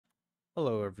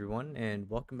Hello everyone and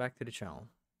welcome back to the channel.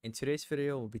 In today's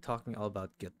video, we'll be talking all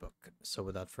about Gitbook. So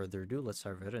without further ado, let's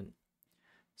dive right in.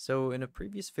 So in a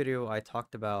previous video, I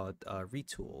talked about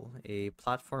Retool, a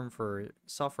platform for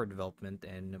software development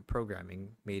and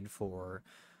programming made for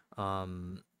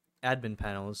um, admin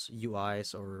panels,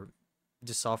 UIs, or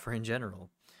just software in general.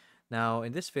 Now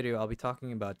in this video, I'll be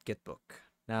talking about Gitbook.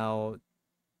 Now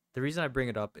the reason I bring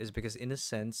it up is because in a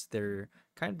sense they're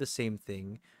kind of the same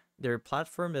thing. They're a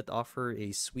platform that offer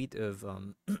a suite of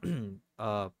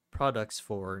products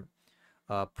for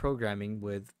programming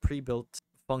with pre-built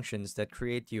functions that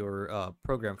create your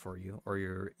program for you or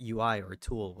your UI or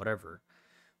tool, whatever.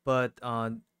 But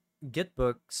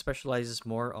Gitbook specializes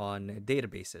more on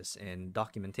databases and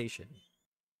documentation.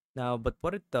 Now, but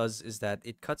what it does is that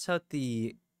it cuts out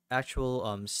the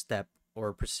actual step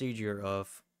or procedure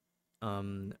of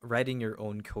writing your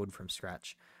own code from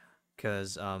scratch.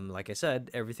 Because, like I said,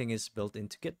 everything is built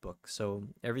into Gitbook. So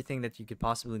everything that you could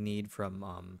possibly need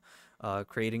from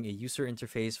creating a user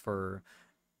interface for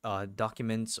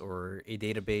documents or a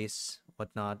database,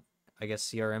 whatnot. I guess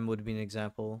CRM would be an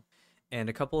example. And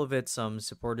a couple of its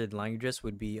supported languages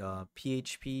would be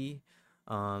PHP,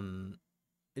 um,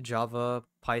 Java,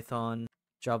 Python,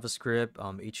 JavaScript,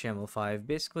 HTML5,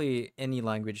 basically any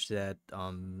language that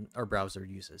our browser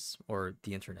uses or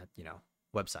the internet,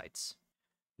 websites.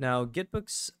 Now,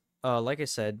 Gitbooks, like I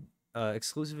said,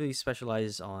 exclusively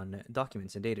specialize on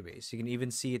documents and database. You can even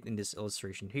see it in this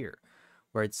illustration here,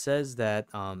 where it says that,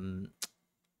 or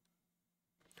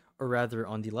rather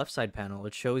on the left side panel,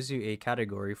 it shows you a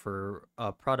category for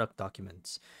product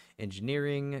documents,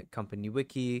 engineering, company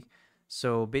wiki,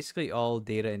 so basically all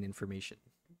data and information.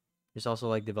 There's also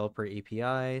like developer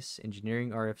APIs, engineering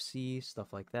RFC,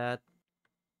 stuff like that.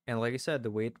 And like I said,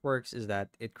 the way it works is that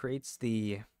it creates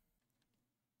the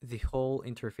whole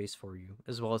interface for you,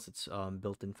 as well as its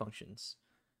built-in functions.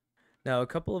 Now, a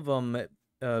couple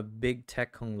of big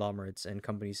tech conglomerates and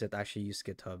companies that actually use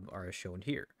GitHub are shown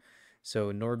here.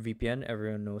 So NordVPN,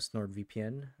 everyone knows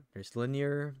NordVPN. There's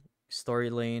Linear,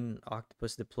 Storylane,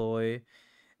 Octopus Deploy,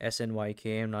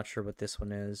 SNYK. I'm not sure what this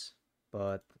one is,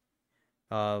 but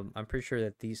I'm pretty sure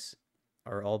that these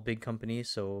are all big companies.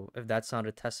 So if that's not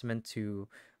a testament to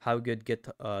how good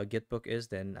Gitbook is,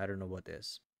 then I don't know what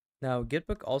is. Now,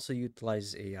 Gitbook also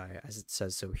utilizes AI, as it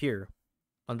says so here.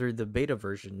 Under the beta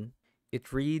version,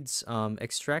 it reads,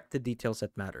 extract the details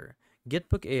that matter.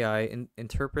 Gitbook AI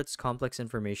interprets complex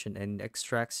information and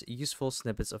extracts useful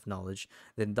snippets of knowledge,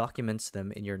 then documents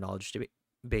them in your knowledge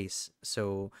base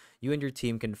so you and your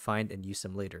team can find and use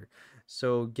them later.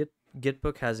 So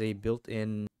Gitbook has a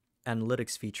built-in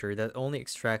analytics feature that only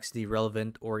extracts the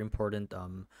relevant or important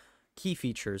key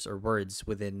features or words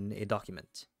within a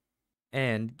document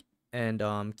and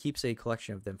keeps a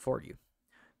collection of them for you.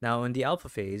 Now, in the alpha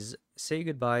phase, say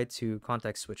goodbye to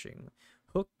context switching.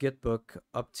 Hook Gitbook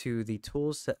up to the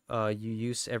tools that you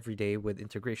use every day with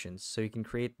integrations, so you can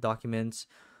create documents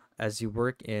as you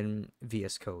work in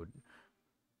VS Code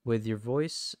with your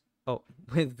voice. Oh,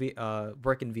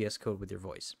 work in VS Code with your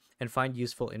voice and find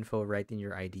useful info right in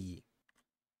your IDE.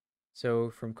 So,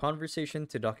 from conversation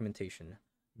to documentation,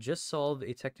 just solve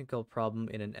a technical problem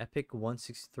in an epic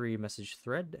 163 message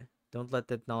thread. Don't let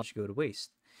that knowledge go to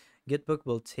waste. Gitbook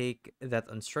will take that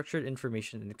unstructured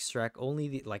information and extract only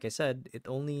the, like I said, it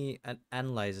only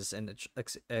analyzes and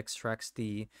extracts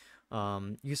the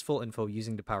useful info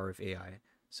using the power of AI.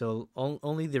 So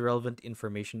only the relevant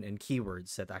information and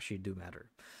keywords that actually do matter.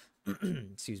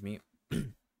 Excuse me.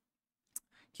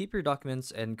 Keep your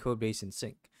documents and code base in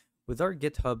sync. With our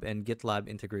GitHub and GitLab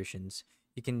integrations,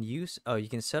 you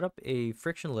can set up a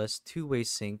frictionless two-way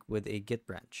sync with a Git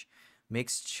branch.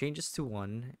 Makes changes to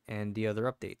one and the other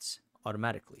updates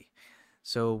automatically.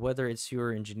 So whether it's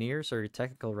your engineers or your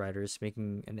technical writers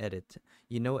making an edit,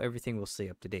 you know everything will stay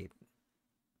up to date.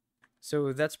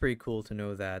 So that's pretty cool to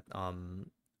know that I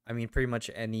mean pretty much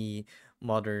any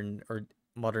modern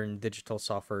digital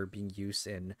software being used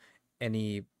in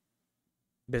any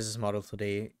business model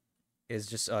today is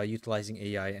just utilizing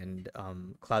AI and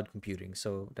cloud computing.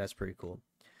 So that's pretty cool.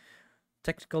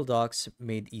 Technical docs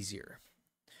made easier.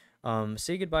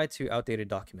 Say goodbye to outdated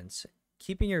documents.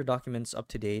 Keeping your documents up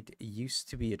to date used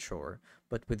to be a chore,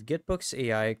 but with Gitbook's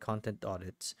AI content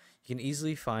audits, you can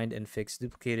easily find and fix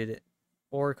duplicated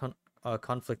or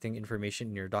conflicting information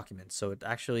in your documents. So it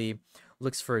actually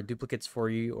looks for duplicates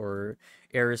for you or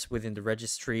errors within the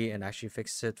registry and actually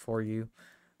fixes it for you,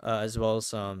 as well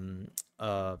as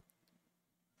uh,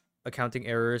 accounting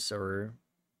errors or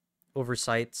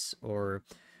oversights or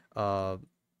uh,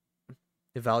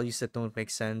 the values that don't make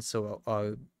sense. So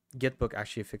Gitbook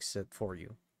actually fixes it for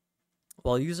you.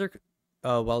 While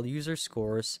while user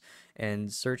scores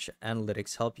and search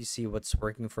analytics help you see what's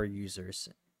working for users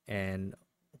and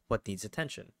what needs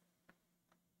attention.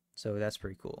 So that's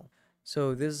pretty cool.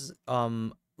 So this is a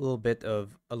little bit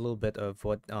of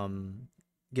what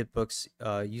Gitbook's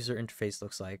user interface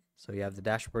looks like. So you have the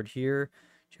dashboard here,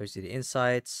 shows you the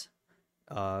insights,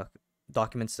 uh,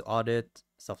 documents to audit,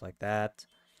 stuff like that.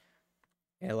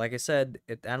 And like I said,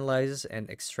 it analyzes and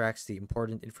extracts the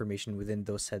important information within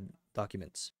those said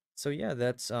documents. So yeah,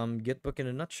 that's Gitbook in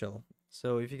a nutshell.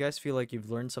 So if you guys feel like you've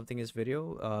learned something in this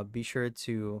video, be sure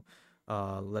to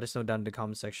let us know down in the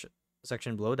comment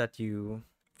section below that you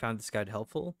found this guide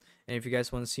helpful. And if you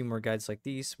guys want to see more guides like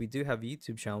these, we do have a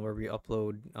YouTube channel where we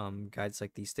upload guides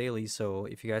like these daily. So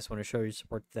if you guys want to show your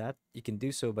support to that, you can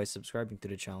do so by subscribing to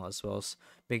the channel as well as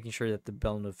making sure that the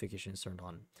bell notification is turned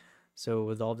on. So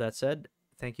with all that said,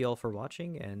 thank you all for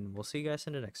watching, and we'll see you guys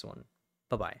in the next one.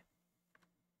 Bye bye.